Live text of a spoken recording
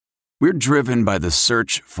We're driven by the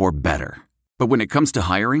search for better. But when it comes to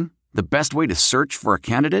hiring, the best way to search for a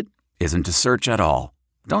candidate isn't to search at all.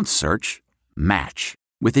 Don't search. Match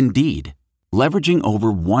with Indeed. Leveraging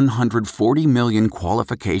over 140 million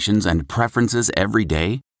qualifications and preferences every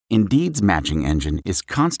day, Indeed's matching engine is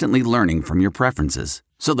constantly learning from your preferences.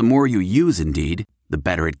 So the more you use Indeed, the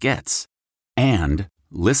better it gets. And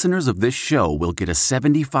listeners of this show will get a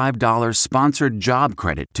 $75 sponsored job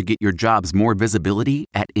credit to get your jobs more visibility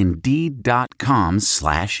at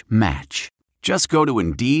Indeed.com/match. Just go to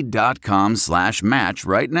Indeed.com/match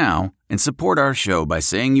right now and support our show by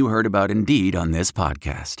saying you heard about Indeed on this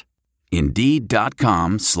podcast.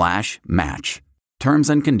 Indeed.com/match. Terms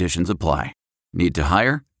and conditions apply. Need to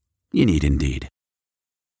hire? You need Indeed.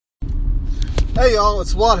 Hey y'all,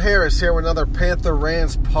 it's Walt Harris here with another Panther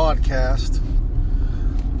Rants podcast.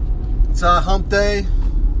 It's hump day,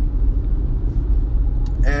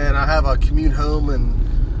 and I have a commute home, and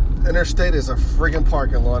the interstate is a friggin'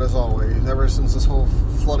 parking lot as always, ever since this whole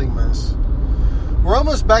flooding mess. We're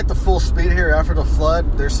almost back to full speed here after the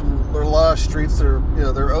flood. There are a lot of streets that are,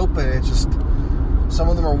 they're open. It's just, some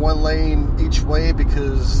of them are one lane each way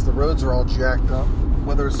because the roads are all jacked up,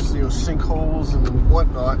 whether it's, sinkholes and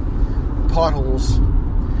whatnot, potholes.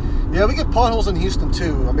 Yeah, we get potholes in Houston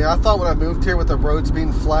too. I mean, I thought when I moved here with the roads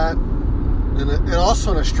being flat, and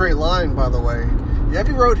also in a straight line, by the way. Yeah,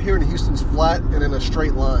 every road here in Houston's flat and in a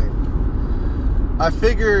straight line. I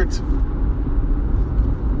figured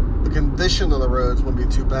the condition of the roads wouldn't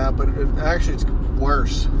be too bad, but it's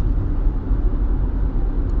worse.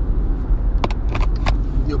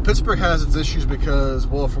 Pittsburgh has its issues because,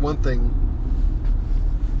 well, for one thing,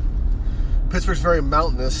 Pittsburgh's very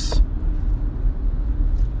mountainous,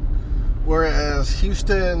 whereas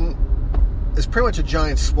Houston is pretty much a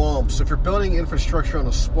giant swamp. So if you're building infrastructure on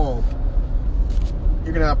a swamp,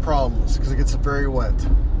 you're going to have problems because it gets very wet.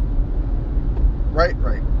 Right.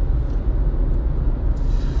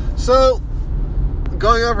 So,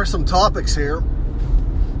 going over some topics here.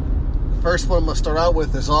 The first one I'm going to start out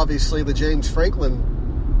with is obviously the James Franklin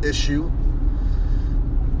issue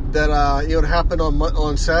that it happened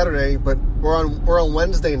on Saturday, but we're on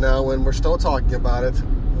Wednesday now and we're still talking about it.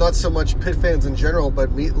 Not so much Pitt fans in general, but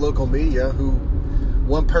local media, who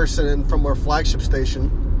one person from our flagship station,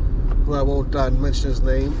 who I won't mention his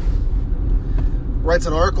name, writes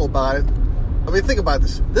an article about it. I mean, think about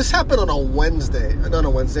this. This happened on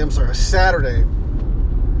a Saturday.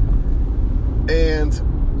 And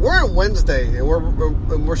we're on Wednesday, and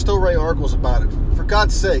we're still writing articles about it. For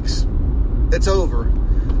God's sakes, it's over.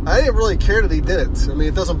 I didn't really care that he did it. I mean,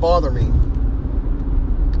 it doesn't bother me.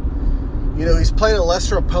 He's playing a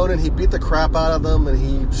lesser opponent. He beat the crap out of them, and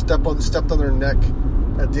he stepped on their neck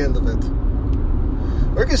at the end of it.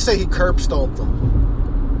 We're going to say he curb stomped them.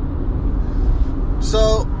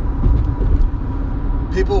 So,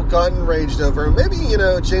 people got enraged over him. Maybe,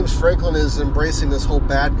 James Franklin is embracing this whole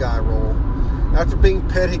bad guy role. After being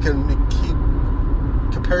Pitt, he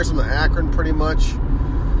compares him to Akron pretty much.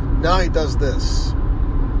 Now he does this.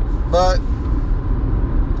 But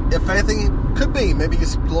if anything, could be. Maybe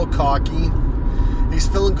he's a little cocky. He's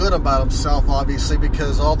feeling good about himself, obviously,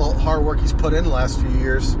 because all the hard work he's put in the last few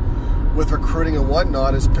years with recruiting and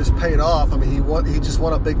whatnot is paid off. I mean, he just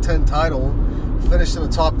won a Big Ten title, finished in the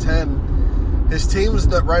top 10. His team's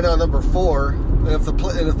right now number 4, and if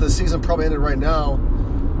the season probably ended right now,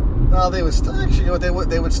 they would still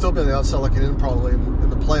they would still be on the outside looking in probably in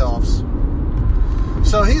the playoffs.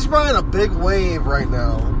 So he's riding a big wave right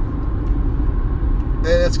now. And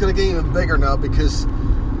it's going to get even bigger now because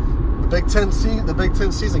the Big Ten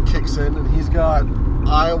season kicks in, and he's got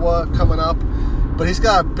Iowa coming up, but he's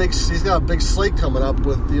got a big slate coming up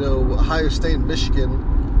with Ohio State and Michigan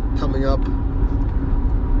coming up.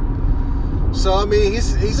 So I mean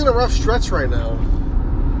he's in a rough stretch right now.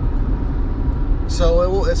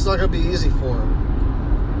 So it's not going to be easy for him.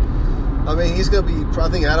 I mean he's going to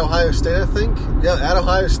be at Ohio State. At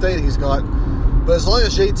Ohio State he's got, but as long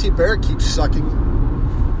as JT Barrett keeps sucking,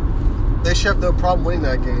 they should have no problem winning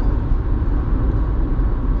that game.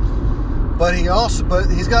 But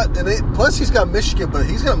he's got Michigan, but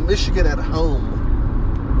he's got Michigan at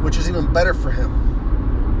home, which is even better for him.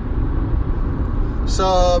 So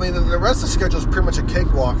I mean, the rest of the schedule is pretty much a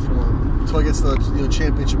cakewalk for him until he gets to the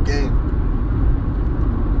championship game.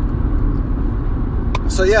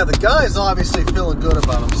 So yeah, the guy's obviously feeling good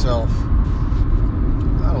about himself.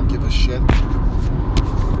 I don't give a shit.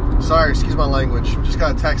 Sorry, excuse my language. Just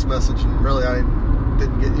got a text message, and really, I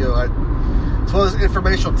didn't get it's one of those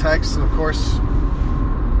informational texts, and of course,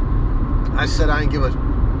 I said I didn't give a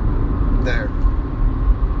there.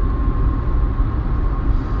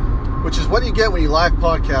 which is what you get when you live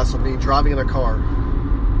podcast with me driving in a car.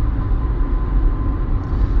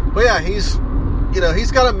 But yeah, he's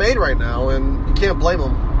got it made right now, and you can't blame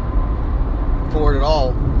him for it at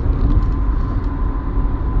all.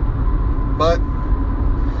 But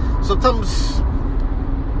sometimes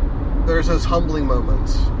there's those humbling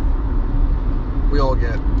moments we all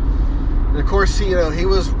get. And of course, he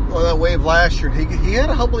was on that wave last year. He had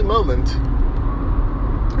a humbling moment,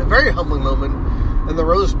 a very humbling moment in the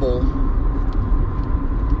Rose Bowl.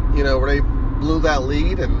 Where they blew that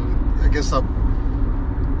lead, and I guess a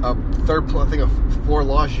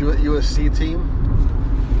 4-loss USC team.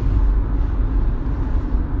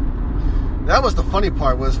 That was the funny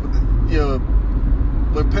part. Was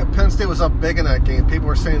when Penn State was up big in that game, people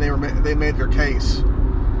were saying they made their case.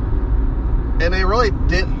 And they really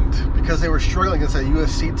didn't, because they were struggling against a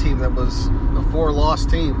USC team that was a 4-loss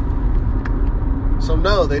team. So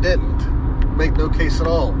no, they didn't make no case at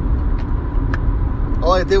all.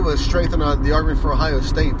 All they did was strengthen the argument for Ohio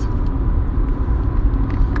State.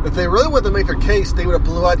 If they really wanted to make their case, they would have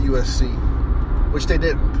blew out USC, which they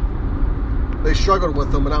didn't. They struggled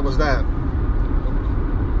with them, and that was that.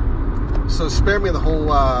 So spare me the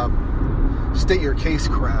whole state your case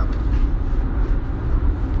crap.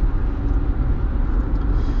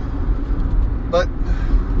 But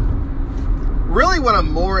really what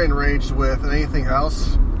I'm more enraged with than anything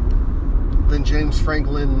else than James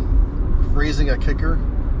Franklin freezing a kicker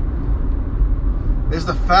is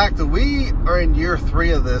the fact that we are in year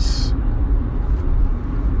 3 of this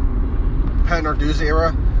Pat Narduzzi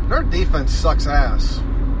era, and our defense sucks ass.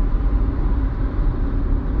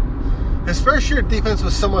 His first year defense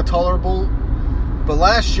was somewhat tolerable, but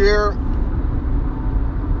last year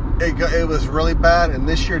it was really bad, and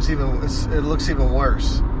this year it looks even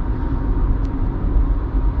worse.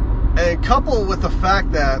 And coupled with the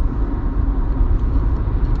fact that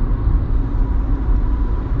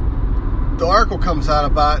the article comes out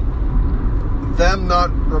about them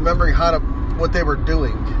not remembering what they were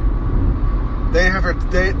doing. They had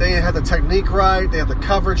the technique right, they had the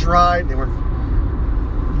coverage right.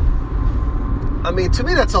 To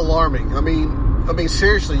me that's alarming. I mean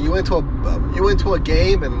seriously, you went to a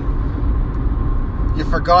game and you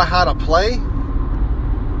forgot how to play.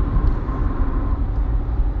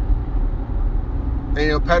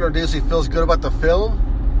 And Pat Narduzzi feels good about the film.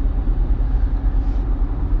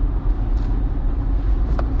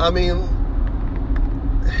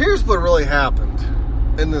 Here's what really happened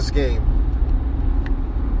in this game.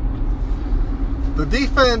 The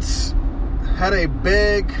defense had a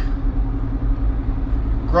big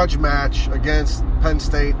grudge match against Penn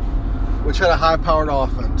State, which had a high-powered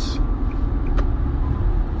offense.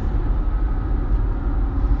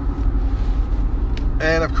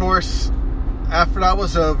 And of course, after that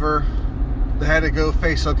was over, they had to go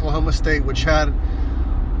face Oklahoma State, which had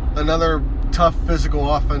another tough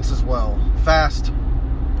physical offense as well. Fast.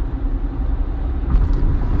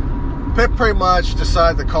 Pitt pretty much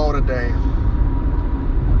decided to call it a day.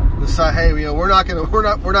 Decide, hey, we're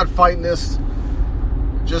not fighting this.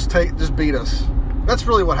 Just beat us. That's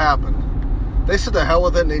really what happened. They said the hell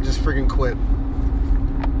with it and they just freaking quit.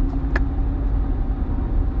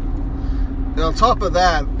 And on top of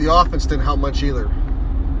that, the offense didn't help much either.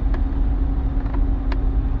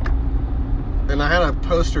 And I had a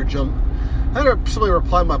poster somebody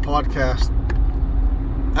reply to my podcast.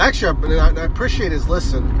 Actually, I appreciate his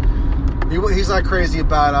listen. He's not crazy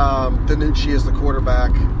about DiNucci as the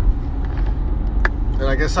quarterback. And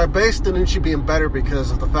I guess I based DiNucci being better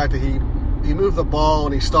because of the fact that he moved the ball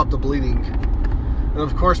and he stopped the bleeding. And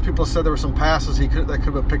of course, people said there were some passes that could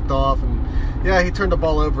have been picked off. And yeah, he turned the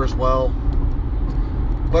ball over as well.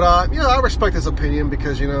 But I respect his opinion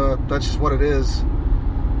because that's just what it is.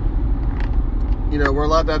 We're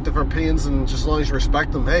allowed to have different opinions, and just as long as you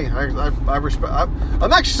respect them, hey, I respect.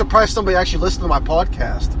 I'm actually surprised somebody actually listened to my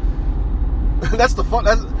podcast. That's the fun.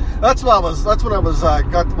 That's when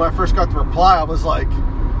I first got the reply. I was like,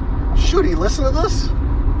 shoot, he listened to this?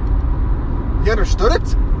 He understood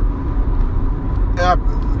it?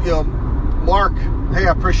 And Mark, hey,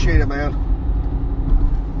 I appreciate it, man.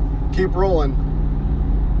 Keep rolling.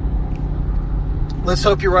 Let's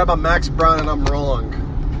hope you're right about Max Brown and I'm wrong,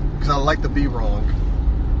 because I like to be wrong.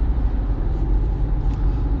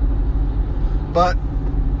 But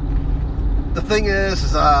the thing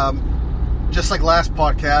is just like last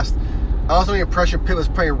podcast, I was under the impression Pitt was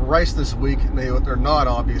playing Rice this week, and they're not,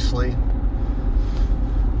 obviously.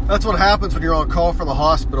 That's what happens when you're on call for the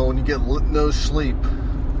hospital and you get no sleep.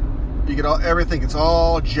 You get everything, it's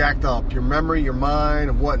all jacked up. Your memory, your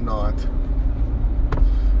mind, and whatnot.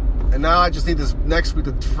 And now I just need this next week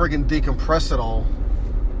to friggin' decompress it all.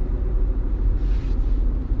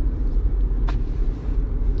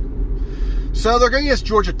 So they're going against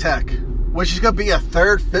Georgia Tech, which is going to be a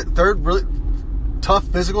third really tough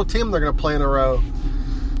physical team they're going to play in a row.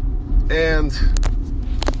 And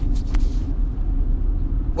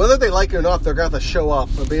whether they like it or not, they're going to have to show up.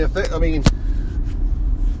 I mean,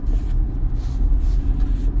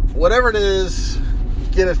 whatever it is,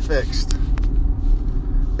 get it fixed.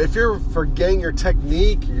 If you're forgetting your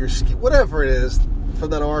technique, your ski, whatever it is,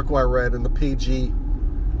 from that article I read in the PG,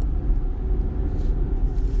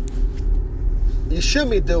 you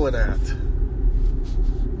shouldn't be doing that.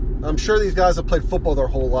 I'm sure these guys have played football their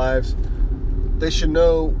whole lives. They should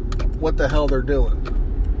know what the hell they're doing.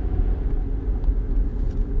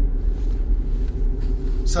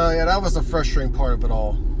 So, yeah, that was the frustrating part of it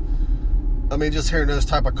all. I mean, just hearing those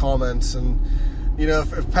type of comments. And, you know,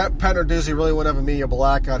 if Pat Narduzzi really wanted to have a media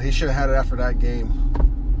blackout, he should have had it after that game.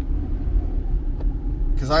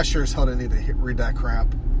 Because I sure as hell didn't need to read that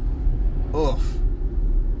crap. Oof.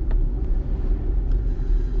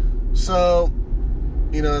 So,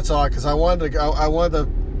 you know, it's odd because I wanted to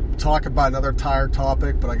talk about another tire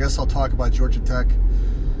topic, but I guess I'll talk about Georgia Tech.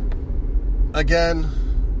 Again,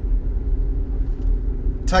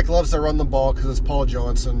 Tech loves to run the ball because it's Paul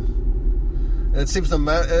Johnson. And it seems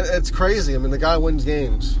it's crazy. I mean, the guy wins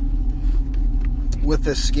games with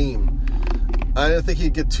this scheme. I didn't think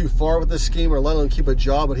he'd get too far with this scheme or let him keep a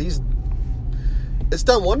job, but it's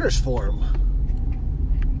done wonders for him.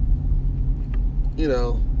 You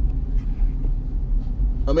know,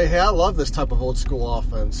 I mean, hey, I love this type of old school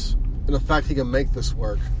offense. And the fact he can make this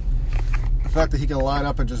work. The fact that he can line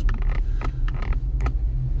up and just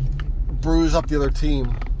bruise up the other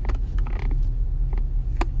team.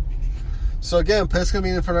 So again, Pitt's going to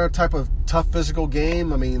be in for another type of tough physical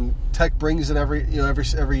game. I mean, Tech brings it every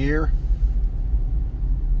year.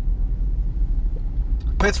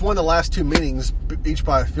 Pitt's won the last two meetings, each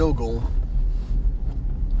by a field goal.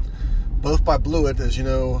 Both by Blewett, as you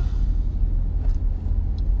know.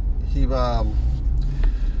 He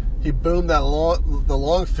boomed the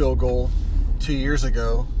long field goal 2 years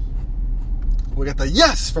ago. We got the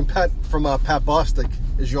yes from Pat Bostic,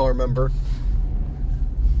 as you all remember.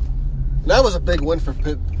 And that was a big win for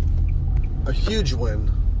Pitt, a huge win.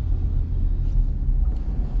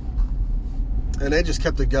 And they just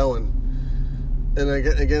kept it going. And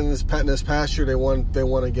again, this past year they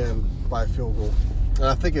won again by a field goal. And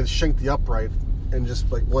I think it shanked the upright and just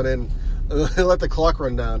like went in and let the clock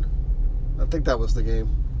run down. I think that was the game.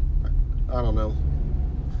 I don't know.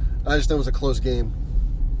 I just know it was a close game.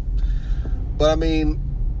 But I mean,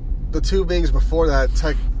 the two meetings before that,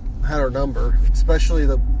 Tech had our number. Especially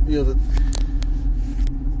the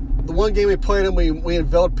one game we played in, we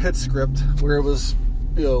unveiled Pitt's script where it was,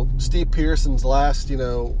 you know, Steve Pearson's last, you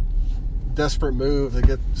know, desperate move to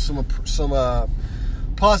get some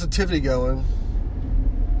positivity going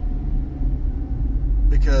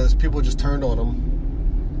because people just turned on him.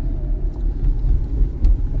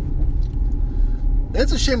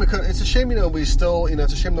 It's a shame. It's a shame, you know. We still, you know,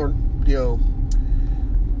 it's a shame that, you know,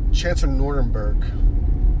 Chancellor Nordenberg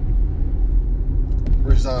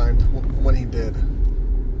resigned when he did,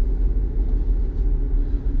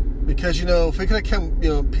 because, you know, if we could have kept, you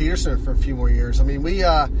know, Peterson for a few more years. I mean, we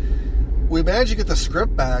managed to get the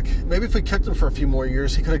script back. Maybe if we kept him for a few more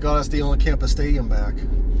years, he could have got us the on-campus stadium back.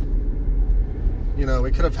 You know,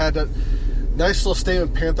 we could have had that nice little stadium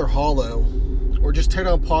in Panther Hollow, or just tear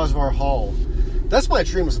down Posvar Hall. That's my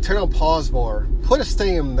dream, is to tear down Posvar, put a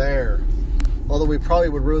stadium there. Although we probably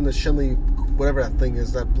would ruin the Shinley, whatever that thing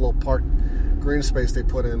is, that little park green space they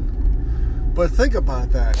put in. But think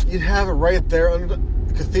about that. You'd have it right there under the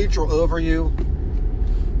cathedral over you.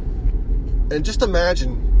 And just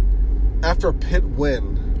imagine, after a Pitt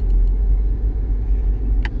win,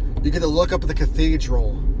 you get to look up at the cathedral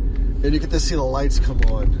and you get to see the lights come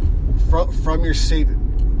on from your seat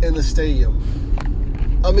in the stadium.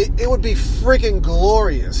 I mean, it would be freaking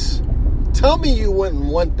glorious. Tell me you wouldn't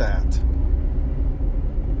want that.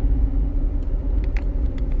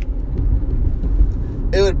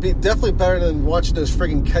 It would be definitely better than watching those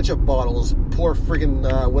freaking ketchup bottles pour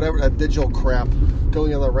freaking whatever, that digital crap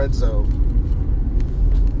going in the red zone.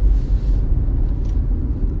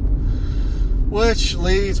 Which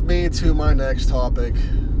leads me to my next topic.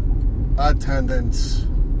 Attendance.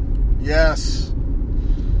 Yes.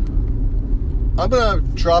 I'm going to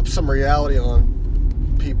drop some reality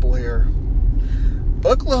on people here.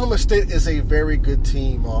 Oklahoma State is a very good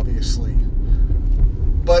team, obviously.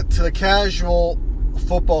 But to the casual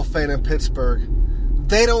football fan in Pittsburgh,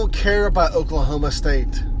 they don't care about Oklahoma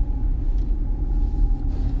State.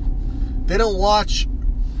 They don't watch,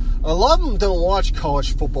 a lot of them don't watch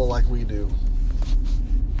college football like we do.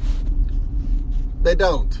 They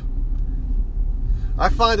don't. I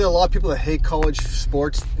find that a lot of people that hate college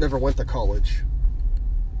sports never went to college.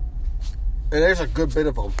 And there's a good bit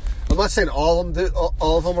of them. I'm not saying all of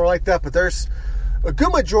them are like that, but there's a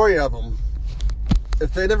good majority of them.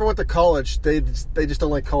 If they never went to college, they just don't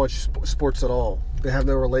like college sports at all. They have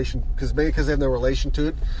no relation, maybe because they have no relation to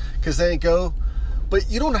it, because they didn't go. But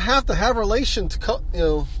you don't have to have relation to,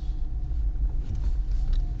 you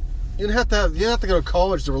don't have to go to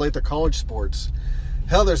college to relate to college sports.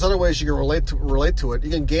 Hell, there's other ways you can relate to it. You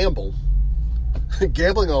can gamble.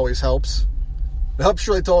 Gambling always helps. It helps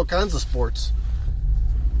you relate to all kinds of sports.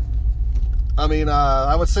 I mean,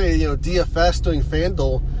 I would say, DFS doing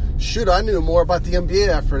FanDuel. Shoot, I knew more about the NBA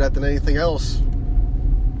after that than anything else.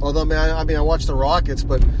 Although, I watched the Rockets,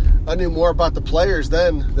 but I knew more about the players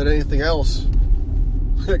then than anything else.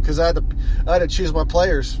 Because I had to choose my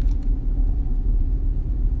players.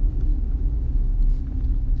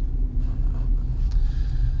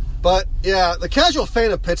 But yeah, the casual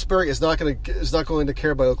fan of Pittsburgh is not going to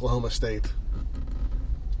care about Oklahoma State.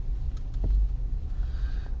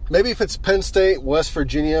 Maybe if it's Penn State, West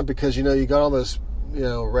Virginia, because you got all those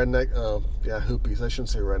redneck, hoopies. I shouldn't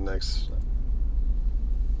say rednecks.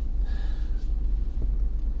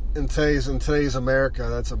 In today's America,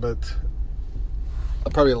 that's a bit.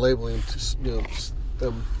 I'm probably labeling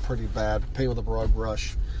them pretty bad, paint with a broad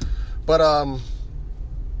brush. But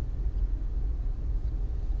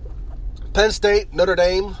Penn State, Notre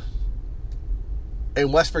Dame,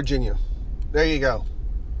 and West Virginia. There you go.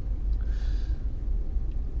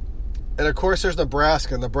 And of course, there's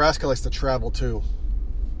Nebraska. Nebraska likes to travel too.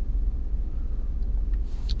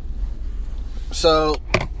 So,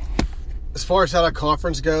 as far as how that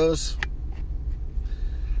conference goes,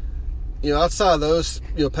 outside of those,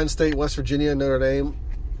 Penn State, West Virginia, Notre Dame,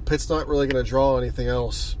 Pitt's not really going to draw anything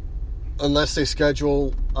else unless they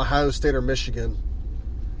schedule Ohio State or Michigan.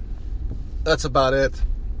 That's about it.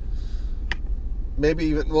 Maybe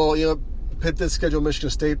even, Pitt did schedule Michigan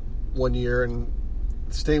State one year, and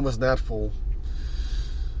the stadium wasn't that full.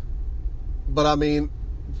 But,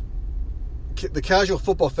 the casual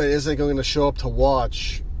football fan isn't going to show up to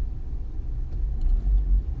watch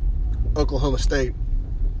Oklahoma State.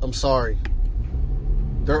 I'm sorry.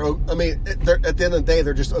 They're at the end of the day,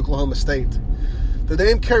 they're just Oklahoma State. The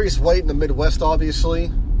name carries weight in the Midwest,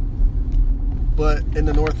 obviously, but in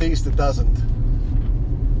the Northeast, it doesn't.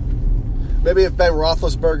 Maybe if Ben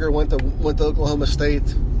Roethlisberger went to Oklahoma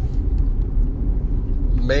State,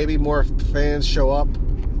 maybe more fans show up.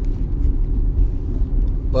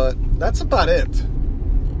 But that's about it.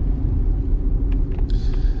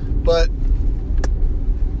 But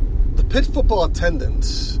the Pitt football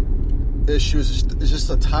attendance issue is just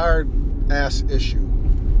a tired-ass issue.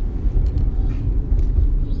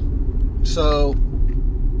 So,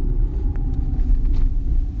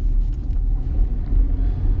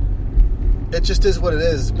 it just is what it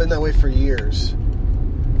is. It's been that way for years.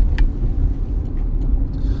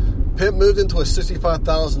 Pitt moved into a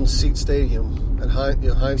 65,000-seat stadium at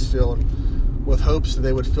Heinz Field with hopes that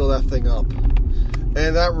they would fill that thing up.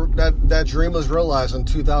 And that dream was realized in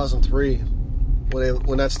 2003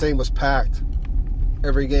 when that stadium was packed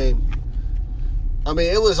every game.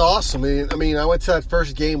 It was awesome. I went to that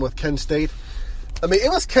first game with Kent State.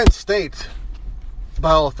 It was Kent State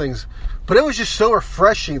by all things, but it was just so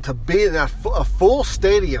refreshing to be in a full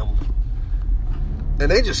stadium, and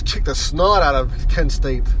they just kicked the snot out of Kent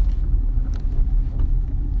State.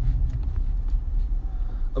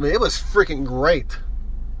 It was freaking great.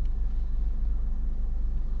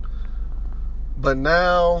 But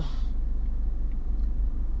now,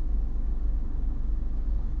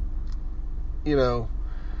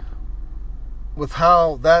 with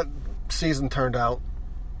how that season turned out,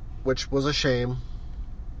 which was a shame,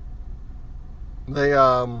 they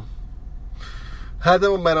had the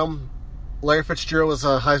momentum. Larry Fitzgerald was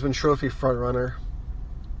a Heisman Trophy frontrunner,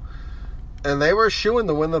 and they were shooing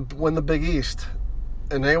to win the Big East.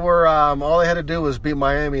 And they were all they had to do was beat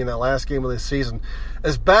Miami in that last game of the season.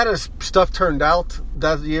 As bad as stuff turned out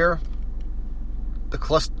that year, the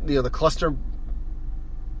cluster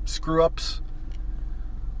screw ups,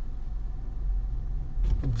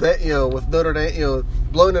 that with Notre Dame,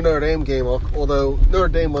 blowing the Notre Dame game, although Notre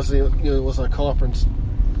Dame was a conference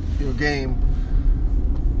game,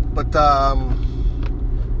 but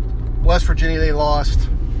West Virginia, they lost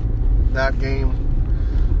that game.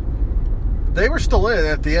 They were still in it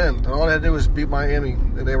at the end. All they had to do was beat Miami,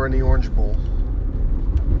 and they were in the Orange Bowl.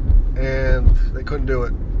 And they couldn't do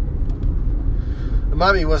it. And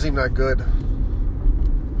Miami wasn't even that good.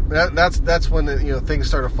 That's when things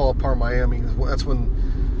started to fall apart in Miami. That's when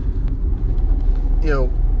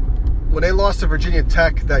when they lost to Virginia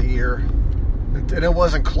Tech that year, And it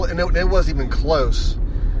wasn't it wasn't even close.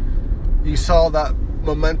 You saw that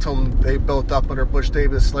momentum they built up under Butch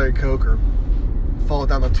Davis, Larry Coker, fall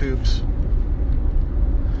down the tubes.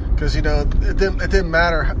 Because, it didn't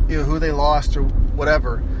matter who they lost or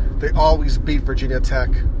whatever. They always beat Virginia Tech.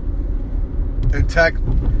 And Tech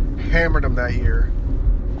hammered them that year.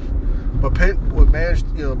 But Pitt would manage,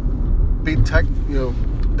 beat Tech,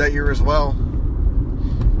 that year as well.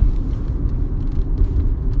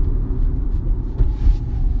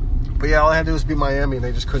 But yeah, all I had to do was beat Miami, and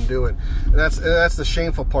they just couldn't do it. And that's the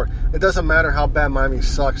shameful part. It doesn't matter how bad Miami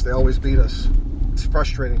sucks; they always beat us. It's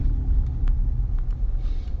frustrating.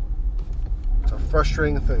 It's a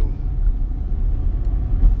frustrating thing.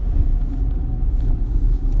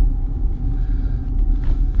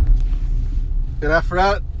 And after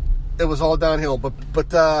that, it was all downhill. But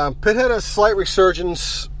Pitt had a slight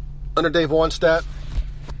resurgence under Dave Wannstedt.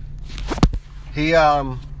 He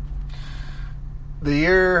the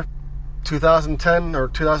year 2010 or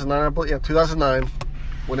 2009, I believe, 2009,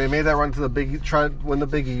 when they made that run to try to win the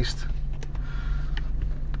Big East.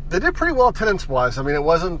 They did pretty well attendance-wise. I mean, it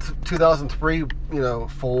wasn't 2003,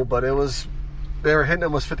 full, but they were hitting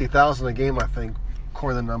almost 50,000 a game, I think,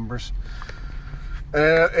 according to the numbers.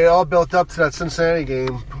 And it all built up to that Cincinnati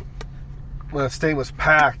game when the stadium was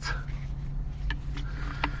packed.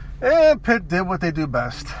 And Pitt did what they do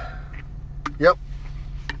best. Yep,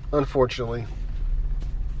 unfortunately.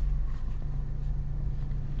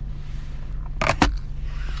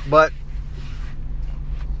 But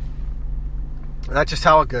that's just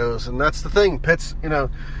how it goes, and that's the thing. Pitt's gonna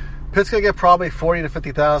get probably 40 to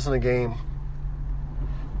 50,000 a game.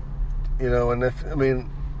 And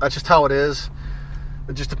that's just how it is.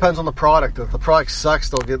 It just depends on the product. If the product sucks,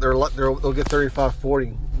 they'll get 35,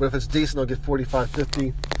 40. But if it's decent, they'll get 45,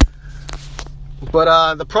 50.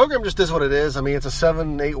 But the program just is what it is. I mean, it's a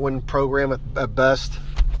 7-8 win program at best.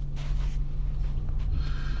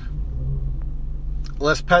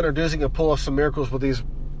 Unless Pat Narduzzi can pull off some miracles with these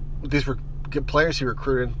players he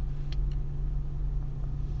recruited,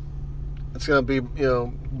 it's going to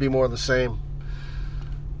be more of the same.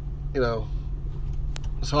 So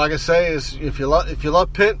all I can say is if you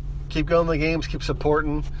love Pitt, keep going to the games, keep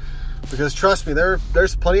supporting, because trust me,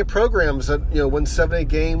 there's plenty of programs that win 7-8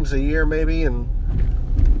 games a year maybe, and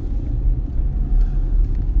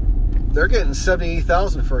they're getting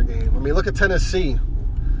 70,000 for a game. I mean, look at Tennessee.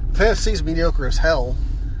 Tennessee's mediocre as hell,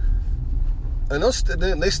 and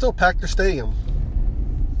they still pack their stadium.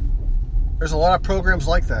 There's a lot of programs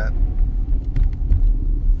like that.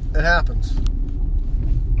 It happens.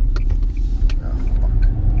 Oh, fuck.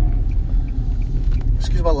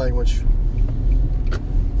 Excuse my language.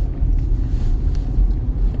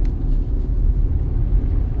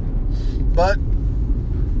 But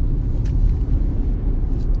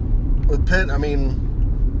with Pitt, I mean,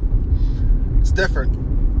 it's different.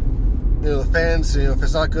 The fans, if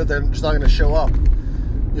it's not good, they're just not going to show up.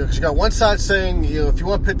 Because you got one side saying, if you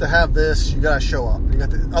want Pitt to have this, you got to show up. You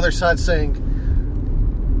got the other side saying,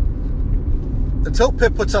 until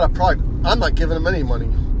Pitt puts out a product, I'm not giving them any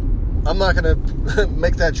money. I'm not going to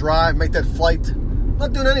make that drive, make that flight. I'm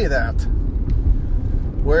not doing any of that.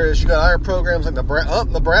 Whereas you got higher programs like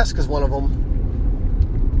Nebraska's one of them.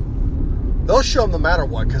 They'll show them no matter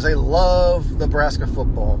what because they love Nebraska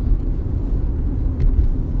football.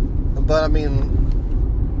 But, I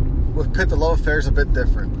mean, with Pitt, the love affair is a bit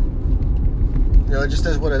different. It just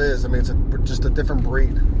is what it is. I mean, it's just a different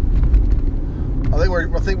breed. I think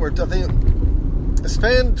as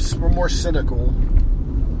fans, we're more cynical.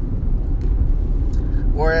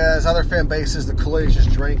 Whereas other fan bases, the Kool-Aid is just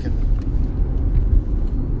drinking.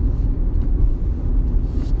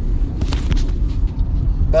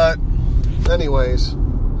 But, anyways,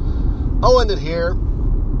 I'll end it here.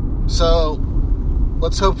 So,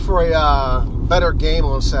 let's hope for a better game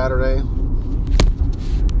on Saturday.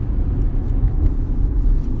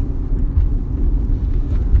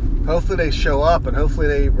 Hopefully they show up and hopefully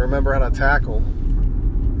they remember how to tackle.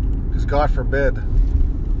 Because God forbid.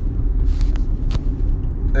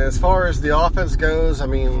 And as far as the offense goes, I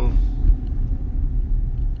mean,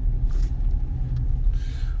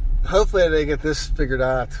 hopefully they get this figured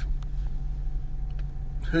out.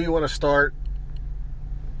 Who you want to start.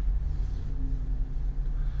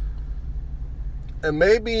 And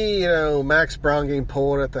maybe, Max Brown getting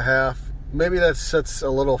pulled at the half, maybe that sets a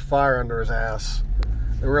little fire under his ass.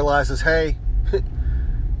 And realizes, hey,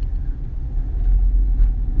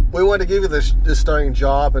 we want to give you this starting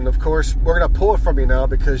job, and of course, we're going to pull it from you now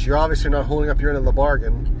because you're obviously not holding up your end of the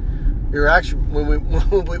bargain. You're actually,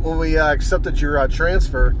 when we accepted your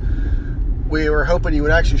transfer, we were hoping you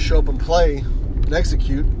would actually show up and play and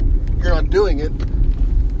execute. you're not doing it.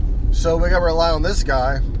 So we got to rely on this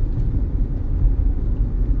guy.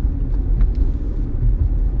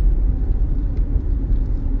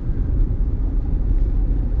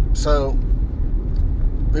 So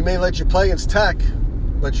we may let you play against Tech,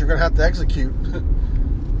 but you're going to have to execute.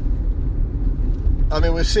 I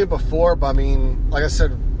mean, we've seen it before, but I mean, like I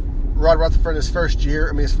said, Rod Rutherford in his first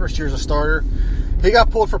year, his first year as a starter, he got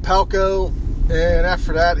pulled for Palco, and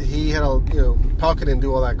after that, he had Palco didn't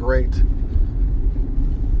do all that great.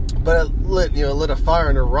 But it lit a fire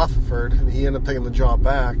under Rutherford, and he ended up taking the job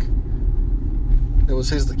back. It was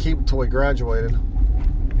his to keep until he graduated.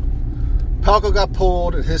 Palco got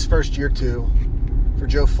pulled in his first year, too, for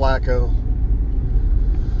Joe Flacco.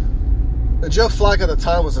 And Joe Flacco at the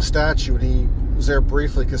time was a statue, and he was there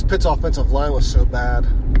briefly because Pitt's offensive line was so bad.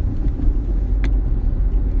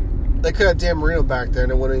 They could have Dan Marino back there,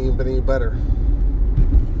 and it wouldn't even been any better.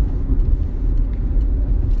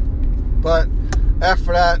 But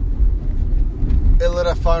after that, it lit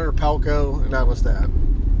a fire under Palco, and that was that.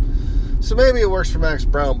 So maybe it works for Max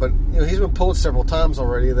Brown, but he's been pulled several times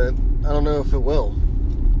already that I don't know if it will.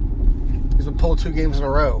 He's been pulled 2 games in a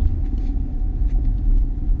row.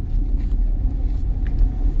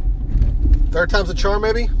 Third time's a charm,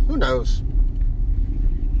 maybe? Who knows?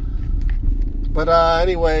 But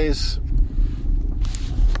anyways,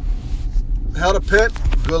 hell to Pitt.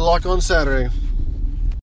 Good luck on Saturday.